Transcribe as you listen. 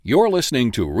You're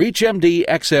listening to ReachMD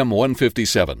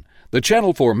XM157, the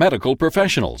channel for medical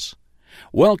professionals.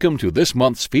 Welcome to this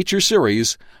month's feature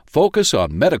series, Focus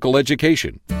on Medical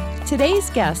Education.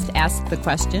 Today's guest asked the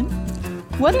question,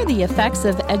 what are the effects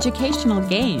of educational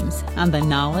games on the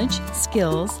knowledge,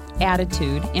 skills,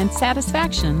 attitude, and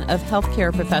satisfaction of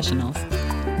healthcare professionals?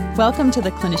 Welcome to the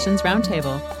Clinicians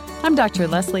Roundtable. I'm Dr.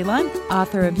 Leslie Lunt,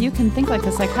 author of You Can Think Like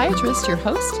a Psychiatrist, your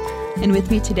host, and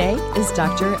with me today is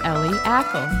Dr. Ellie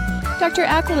Ackle. Dr.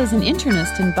 Ackle is an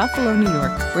internist in Buffalo, New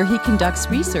York, where he conducts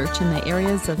research in the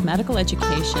areas of medical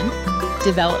education,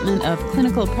 development of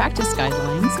clinical practice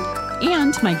guidelines,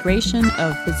 and migration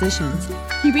of physicians.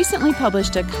 He recently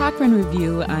published a Cochrane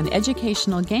review on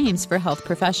educational games for health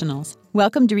professionals.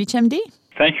 Welcome to ReachMD.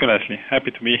 Thank you, Leslie. Happy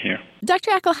to be here.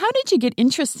 Dr. Ackle, how did you get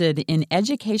interested in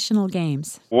educational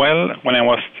games? Well, when I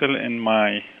was still in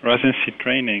my residency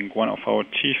training, one of our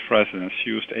chief residents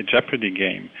used a Jeopardy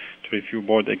game to review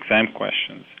board exam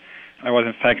questions. I was,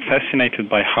 in fact, fascinated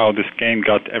by how this game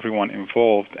got everyone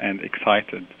involved and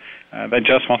excited. They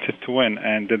just wanted to win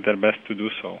and did their best to do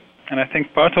so. And I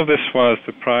think part of this was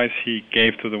the prize he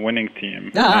gave to the winning team.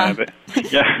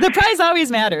 The prize always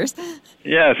matters.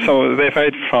 Yeah, so they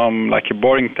varied from like a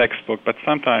boring textbook, but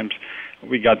sometimes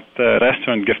we got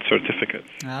restaurant gift certificates.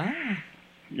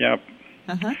 Yep.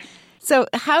 So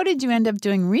how did you end up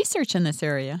doing research in this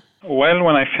area? Well,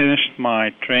 when I finished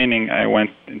my training, I went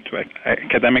into an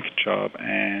academic job,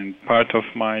 and part of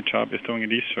my job is doing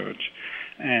research.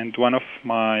 And one of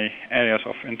my areas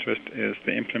of interest is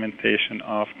the implementation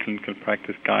of clinical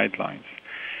practice guidelines.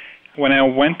 When I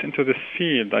went into this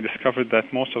field, I discovered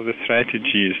that most of the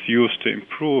strategies used to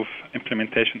improve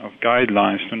implementation of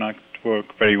guidelines do not work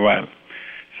very well.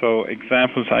 So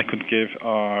examples I could give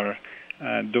are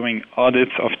doing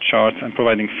audits of charts and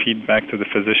providing feedback to the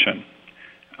physician.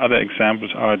 Other examples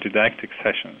are didactic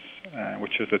sessions,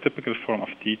 which is a typical form of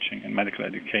teaching in medical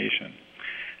education.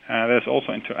 There's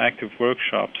also interactive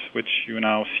workshops, which you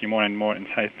now see more and more in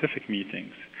scientific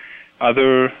meetings.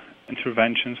 Other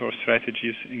interventions or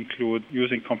strategies include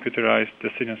using computerized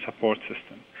decision support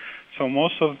systems. So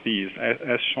most of these,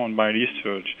 as shown by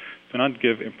research, do not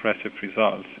give impressive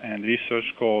results, and research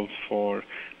calls for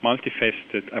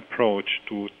multifaceted approach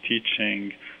to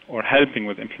teaching or helping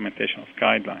with implementation of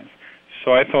guidelines.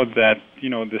 So I thought that,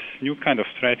 this new kind of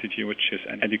strategy, which is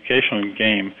an educational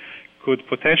game, could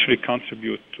potentially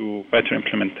contribute to better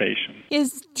implementation.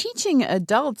 Is teaching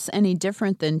adults any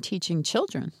different than teaching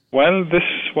children? Well, this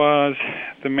was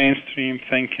the mainstream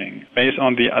thinking. Based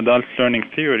on the adult learning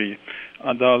theory,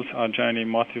 adults are generally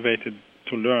motivated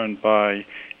to learn by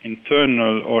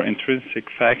internal or intrinsic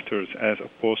factors as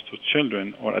opposed to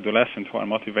children or adolescents who are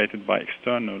motivated by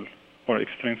external or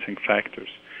extrinsic factors.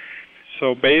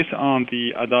 So based on the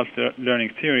adult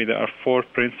learning theory, there are 4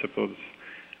 principles.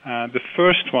 The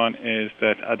first one is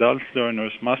that adult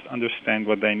learners must understand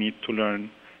what they need to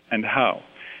learn and how.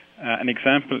 An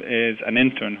example is an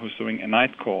intern who's doing a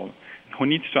night call who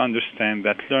needs to understand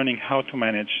that learning how to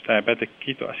manage diabetic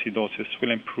ketoacidosis will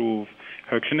improve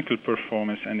her clinical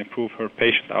performance and improve her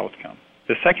patient outcome.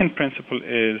 The second principle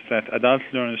is that adult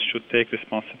learners should take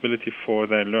responsibility for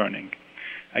their learning.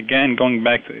 Again, going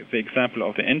back to the example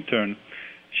of the intern,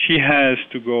 she has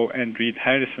to go and read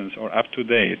Harrison's or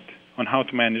UpToDate on how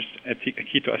to manage a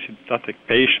ketoacidotic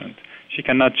patient. She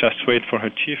cannot just wait for her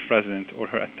chief resident or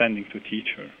her attending to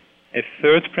teach her. A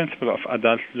third principle of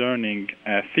adult learning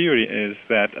theory is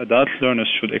that adult learners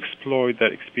should exploit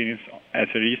their experience as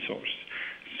a resource.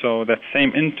 So that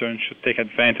same intern should take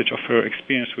advantage of her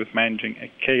experience with managing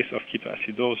a case of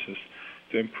ketoacidosis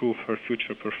to improve her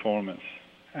future performance.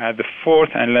 The fourth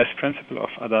and last principle of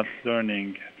adult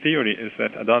learning theory is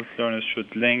that adult learners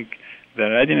should link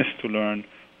their readiness to learn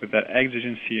with their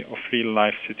exigency of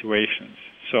real-life situations.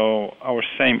 So our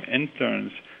same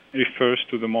interns refers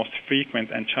to the most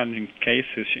frequent and challenging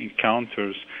cases she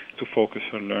encounters to focus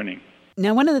her learning.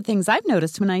 Now, one of the things I've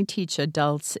noticed when I teach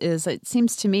adults is it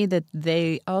seems to me that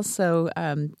they also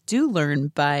do learn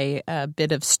by a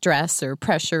bit of stress or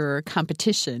pressure or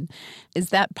competition.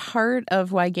 Is that part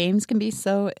of why games can be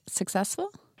so successful?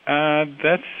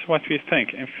 That's what we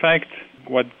think. In fact,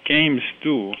 what games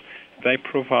do, they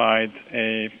provide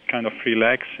a kind of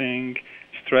relaxing,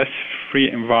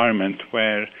 stress-free environment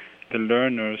where the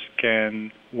learners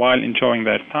can, while enjoying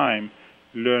their time,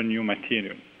 learn new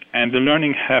material. And the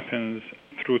learning happens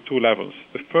through 2 levels.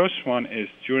 The first one is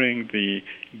during the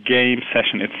game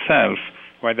session itself,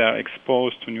 where they are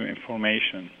exposed to new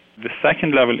information. The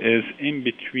second level is in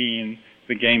between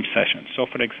the game sessions. So,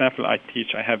 for example, I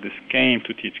have this game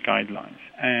to teach guidelines.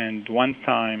 And one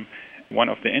time, one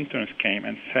of the interns came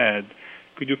and said,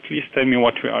 could you please tell me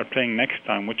what we are playing next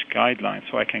time, which guidelines,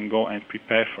 so I can go and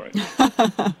prepare for it.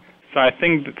 So I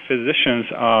think that physicians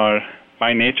are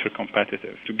by nature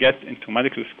competitive. To get into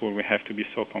medical school, we have to be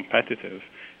so competitive,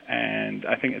 and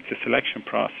I think it's a selection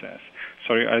process.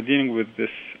 So you are dealing with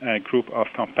this group of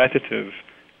competitive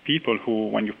people who,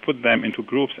 when you put them into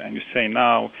groups and you say,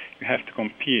 now you have to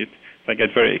compete, they get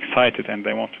very excited and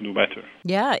they want to do better.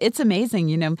 Yeah, it's amazing.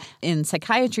 You know, in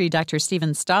psychiatry, Dr.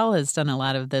 Stephen Stahl has done a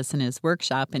lot of this in his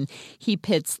workshop, and he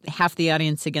pits half the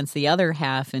audience against the other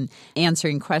half and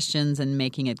answering questions and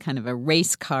making it kind of a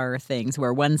race car things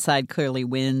where one side clearly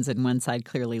wins and one side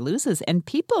clearly loses. And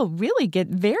people really get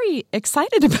very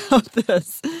excited about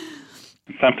this.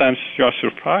 Sometimes you are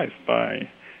surprised by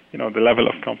the level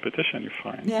of competition you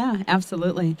find. Yeah,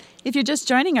 absolutely. If you're just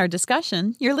joining our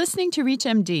discussion, you're listening to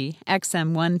ReachMD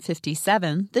XM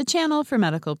 157, the channel for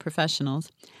medical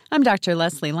professionals. I'm Dr.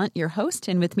 Leslie Lunt, your host,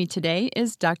 and with me today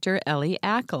is Dr. Ellie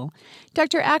Ackle.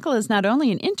 Dr. Ackle is not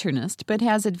only an internist, but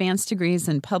has advanced degrees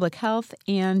in public health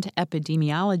and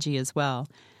epidemiology as well.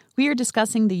 We are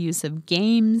discussing the use of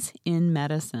games in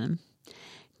medicine.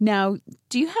 Now,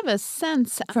 do you have a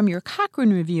sense from your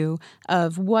Cochrane review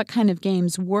of what kind of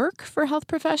games work for health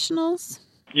professionals?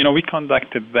 We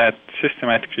conducted that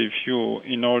systematic review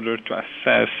in order to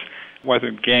assess whether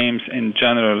games in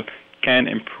general can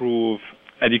improve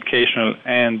educational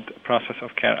and process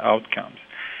of care outcomes.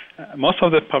 Most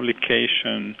of the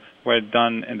publications were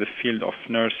done in the field of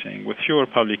nursing, with fewer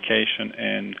publications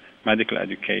in medical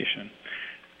education.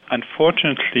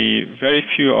 Unfortunately, very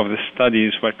few of the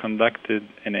studies were conducted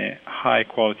in a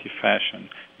high-quality fashion,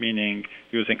 meaning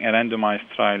using a randomized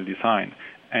trial design.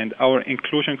 And our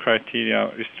inclusion criteria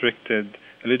restricted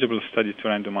eligible studies to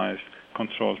randomized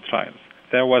controlled trials.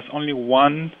 There was only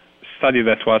one study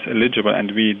that was eligible,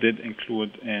 and we did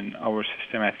include in our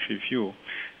systematic review.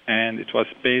 And it was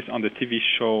based on the TV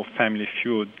show Family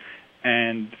Feud,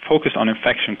 and focused on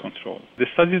infection control. The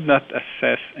study did not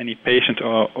assess any patient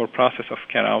or process of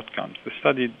care outcomes. The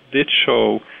study did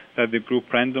show that the group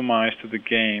randomized to the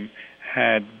game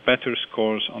had better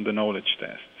scores on the knowledge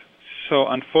test. So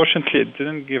unfortunately, it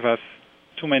didn't give us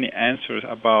too many answers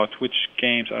about which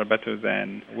games are better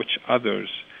than which others.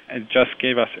 It just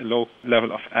gave us a low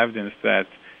level of evidence that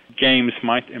games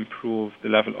might improve the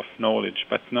level of knowledge,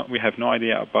 but we have no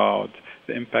idea about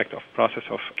the impact of process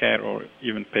of care or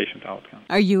even patient outcomes.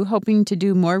 Are you hoping to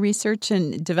do more research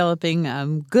in developing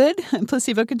good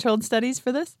placebo-controlled studies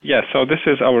for this? Yes, so this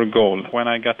is our goal. When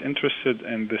I got interested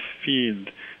in this field,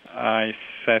 I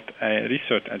set a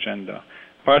research agenda.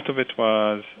 Part of it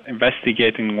was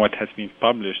investigating what has been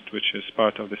published, which is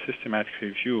part of the systematic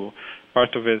review.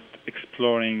 Part of it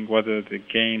exploring whether the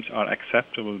games are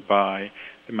acceptable by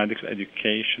the medical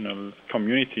educational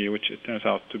community, which it turns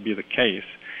out to be the case.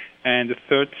 And the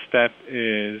third step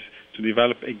is to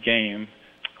develop a game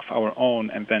of our own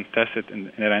and then test it in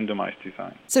a randomized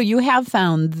design. So you have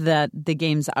found that the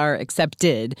games are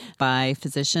accepted by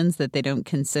physicians, that they don't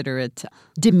consider it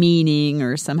demeaning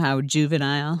or somehow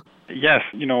juvenile? Yes.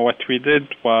 What we did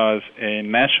was a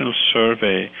national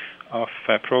survey of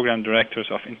program directors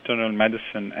of internal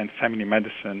medicine and family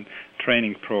medicine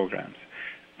training programs.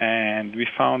 And we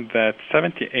found that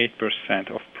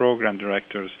 78% of program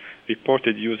directors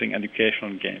reported using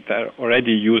educational games. They're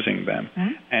already using them,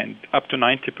 and up to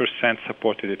 90%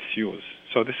 supported its use.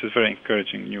 So this is very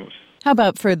encouraging news. How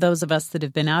about for those of us that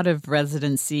have been out of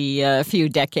residency a few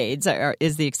decades?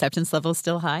 Is the acceptance level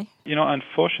still high?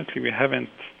 Unfortunately, we haven't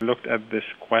looked at this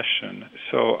question.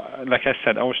 So, like I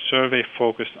said, our survey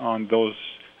focused on those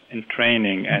in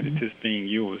training, and it is being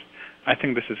used. I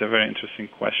think this is a very interesting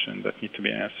question that needs to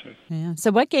be answered. Yeah. So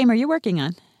what game are you working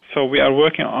on? So we are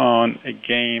working on a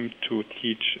game to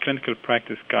teach clinical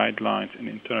practice guidelines in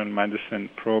internal medicine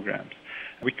programs.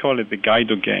 We call it the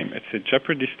Guido game. It's a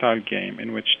Jeopardy-style game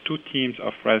in which two teams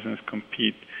of residents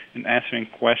compete in answering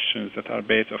questions that are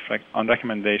based on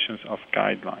recommendations of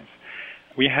guidelines.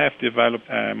 We have developed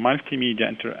a multimedia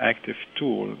interactive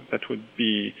tool that would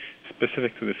be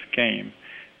specific to this game.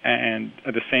 And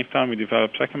at the same time, we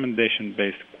developed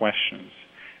recommendation-based questions.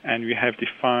 And we have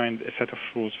defined a set of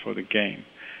rules for the game.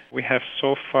 We have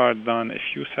so far done a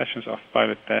few sessions of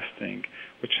pilot testing,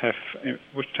 which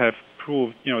have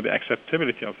proved, the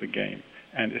acceptability of the game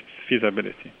and its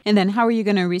feasibility. And then how are you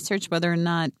going to research whether or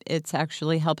not it's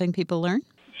actually helping people learn?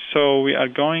 So we are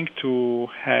going to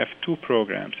have two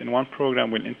programs. In one program,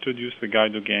 we'll introduce the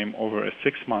Guido game over a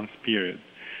 6-month period.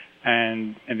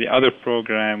 And in the other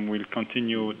program, we'll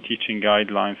continue teaching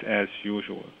guidelines as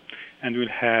usual. And we'll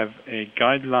have a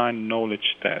guideline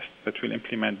knowledge test that we'll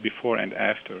implement before and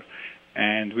after.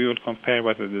 And we will compare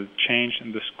whether the change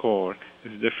in the score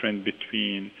is different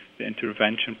between the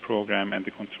intervention program and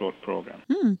the control program.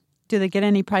 Do they get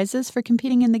any prizes for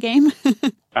competing in the game?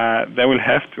 They will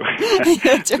have to.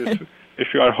 That's right. If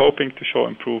you are hoping to show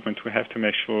improvement, we have to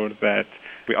make sure that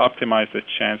we optimize the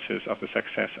chances of the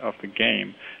success of the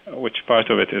game, which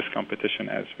part of it is competition,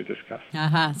 as we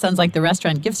discussed. Sounds like the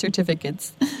restaurant gift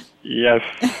certificates. Yes.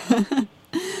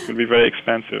 It will be very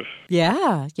expensive.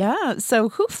 Yeah. So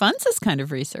who funds this kind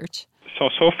of research?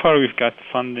 So far we've got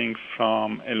funding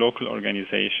from a local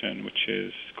organization, which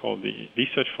is called the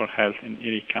Research for Health in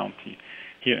Erie County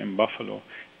here in Buffalo.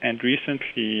 And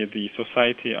recently, the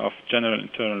Society of General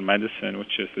Internal Medicine,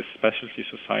 which is the specialty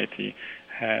society,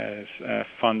 has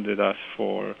funded us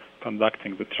for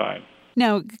conducting the trial.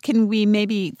 Now, can we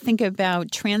maybe think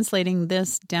about translating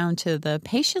this down to the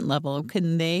patient level?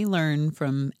 Can they learn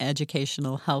from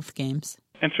educational health games?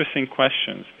 Interesting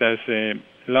questions. There's a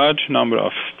large number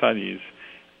of studies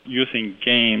using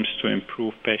games to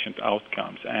improve patient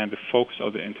outcomes, and the focus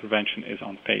of the intervention is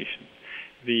on patients.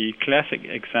 The classic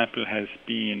example has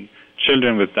been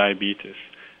children with diabetes,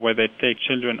 where they take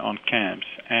children on camps,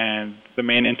 and the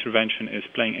main intervention is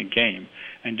playing a game.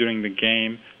 And during the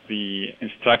game, the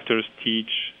instructors teach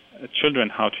children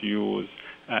how to use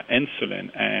insulin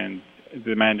and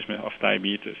the management of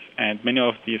diabetes. And many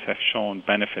of these have shown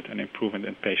benefit and improvement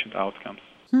in patient outcomes.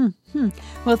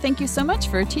 Well, thank you so much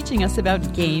for teaching us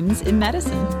about games in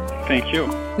medicine. Thank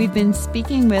you. We've been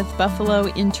speaking with Buffalo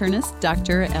internist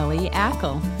Dr. Ellie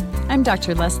Ackle. I'm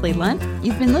Dr. Leslie Lunt.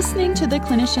 You've been listening to the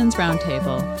Clinicians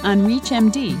Roundtable on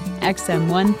ReachMD XM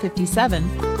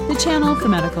 157, the channel for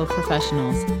medical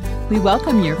professionals. We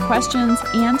welcome your questions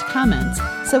and comments,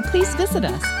 so please visit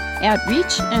us at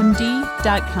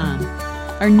reachmd.com.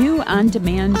 Our new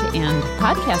on-demand and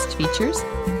podcast features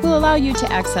will allow you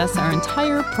to access our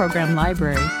entire program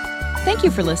library. Thank you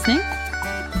for listening.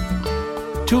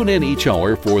 Tune in each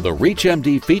hour for the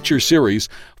ReachMD feature series,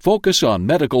 Focus on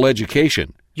Medical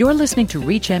Education. You're listening to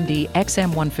ReachMD XM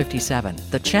 157,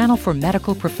 the channel for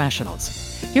medical professionals.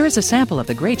 Here is a sample of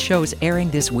the great shows airing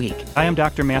this week. I am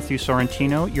Dr. Matthew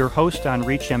Sorrentino, your host on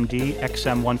ReachMD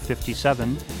XM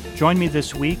 157. Join me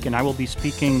this week, and I will be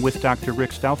speaking with Dr.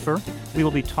 Rick Stauffer. We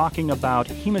will be talking about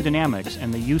hemodynamics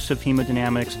and the use of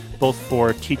hemodynamics both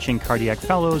for teaching cardiac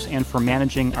fellows and for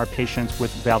managing our patients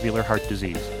with valvular heart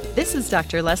disease. This is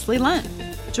Dr. Leslie Lunt.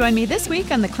 Join me this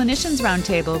week on the Clinicians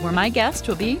Roundtable, where my guest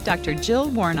will be Dr. Jill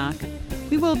Warnock.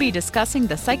 We will be discussing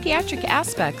the psychiatric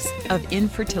aspects of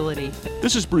infertility.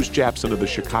 This is Bruce Japson of the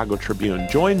Chicago Tribune.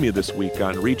 Join me this week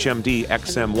on ReachMD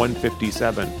XM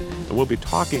 157, and we'll be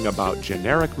talking about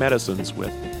generic medicines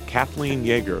with Kathleen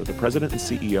Yeager, the president and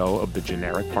CEO of the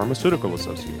Generic Pharmaceutical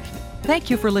Association. Thank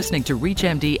you for listening to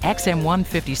ReachMD XM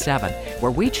 157,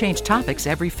 where we change topics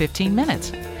every 15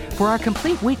 minutes. For our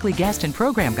complete weekly guest and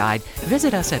program guide,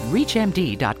 visit us at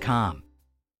reachmd.com.